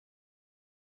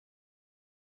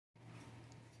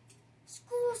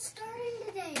School's starting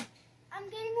today. I'm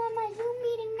getting on my Zoom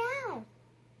meeting now.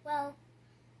 Well,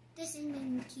 this is my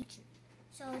new teacher,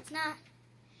 so it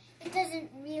doesn't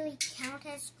really count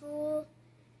as school.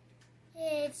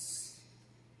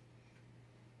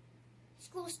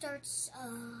 School starts,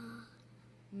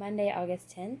 Monday,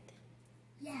 August 10th.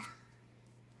 Yeah.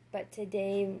 But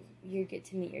today you get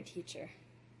to meet your teacher.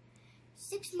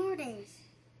 6 more days,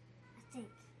 I think.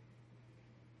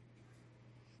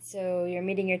 So you're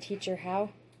meeting your teacher how?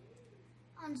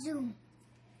 On Zoom.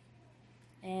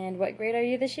 And what grade are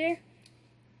you this year?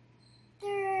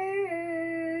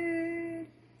 3rd.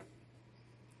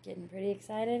 Getting pretty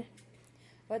excited?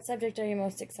 What subject are you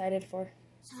most excited for?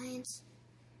 Science.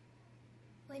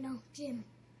 Wait, no, gym.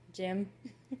 Gym.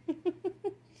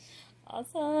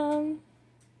 Awesome.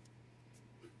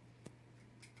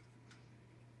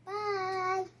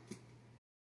 Bye.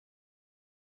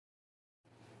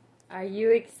 Are you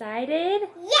excited?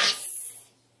 Yes!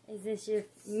 Is this your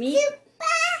meet?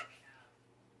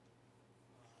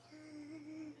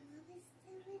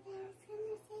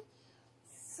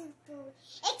 Super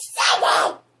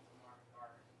excited!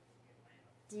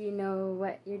 Do you know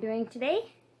what you're doing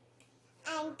today?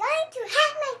 I'm going to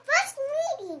have my first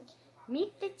meeting.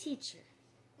 Meet the teacher.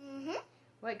 Mm-hmm.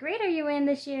 What grade are you in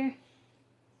this year?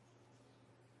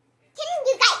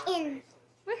 Kindergarten.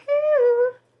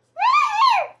 Woohoo!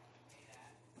 Woo!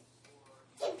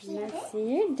 Computer. Let's see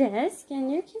your desk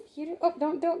and your computer. Oh,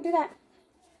 don't do that.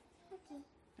 Okay.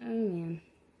 Oh man.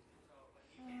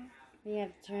 We have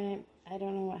to turn it. I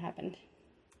don't know what happened.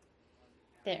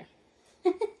 There.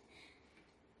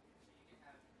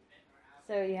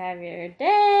 So you have your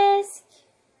desk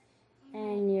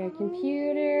and your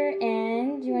computer,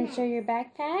 and you want to show your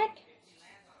backpack?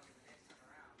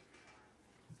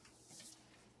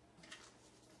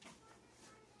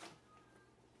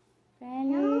 Brand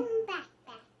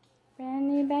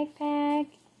new backpack.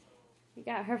 You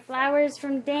got her flowers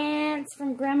from dance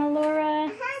from Grandma Laura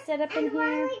set up in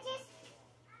here.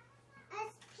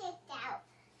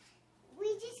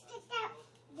 We just picked out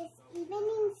this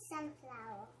evening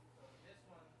sunflower.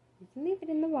 You can leave it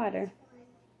in the water.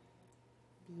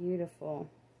 Beautiful.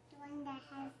 The one that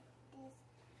has this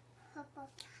purple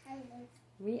color.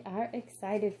 We are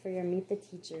excited for your Meet the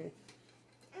Teacher.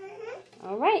 Mm-hmm.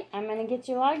 All right, I'm going to get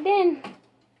you logged in.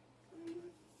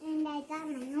 And I got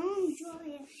my own drawer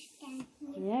down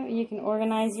here. Yeah, you can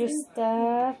organize your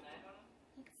stuff.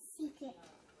 It's secret.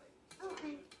 Oh,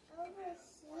 and over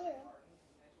here.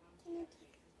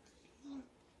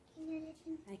 Can you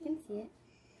listen? I can see it.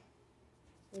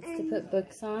 It's to put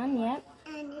books on, yep.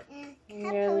 And And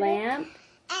cup your holder. lamp.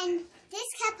 And this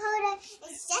cup holder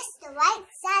is just the right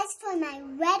size for my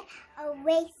red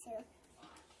eraser.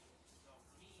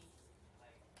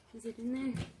 Is it in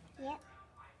there? Yep.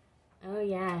 Oh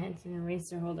yeah, it's an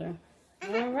eraser holder.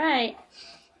 All right.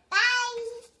 Bye.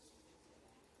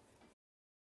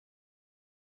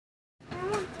 I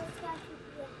want this guy to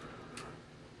be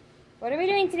What are we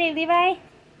doing today, Levi?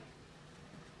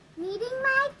 meeting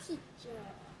my teacher.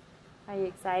 Are you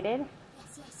excited?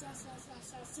 Yes.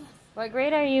 What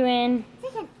grade are you in?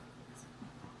 2nd.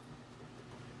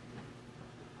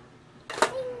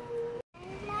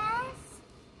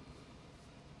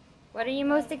 What are you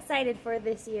most excited for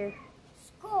this year?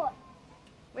 School.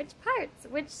 Which parts?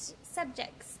 Which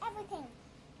subjects? Everything.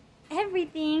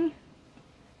 Everything.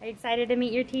 Are you excited to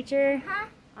meet your teacher Huh?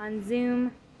 on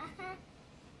Zoom? Uh-huh.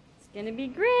 It's gonna be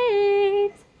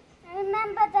great. I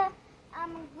remember the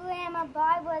Grandma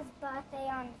Barbara's birthday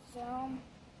on Zoom.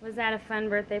 Was that a fun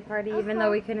birthday party, even Uh-huh.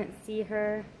 though we couldn't see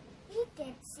her? We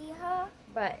did see her.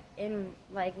 But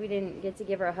we didn't get to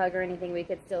give her a hug or anything. We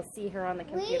could still see her on the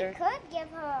computer. We could give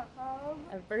her a hug.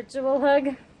 A virtual hug.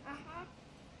 Uh-huh.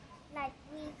 Like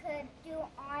we could do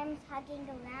arms hugging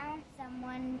around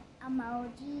someone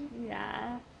emoji.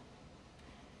 Yeah.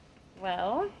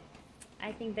 Well,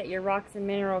 I think that your rocks and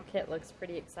mineral kit looks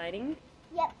pretty exciting.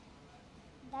 Yep.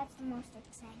 That's the most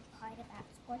exciting part about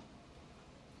school.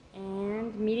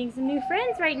 And meeting some new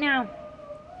friends right now.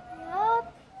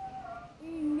 Yup.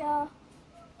 No.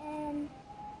 And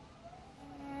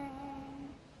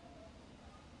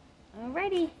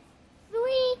Alrighty.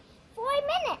 4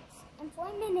 minutes. And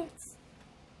 4 minutes.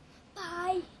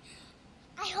 Bye.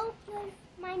 I hope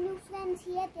my new friends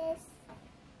hear this.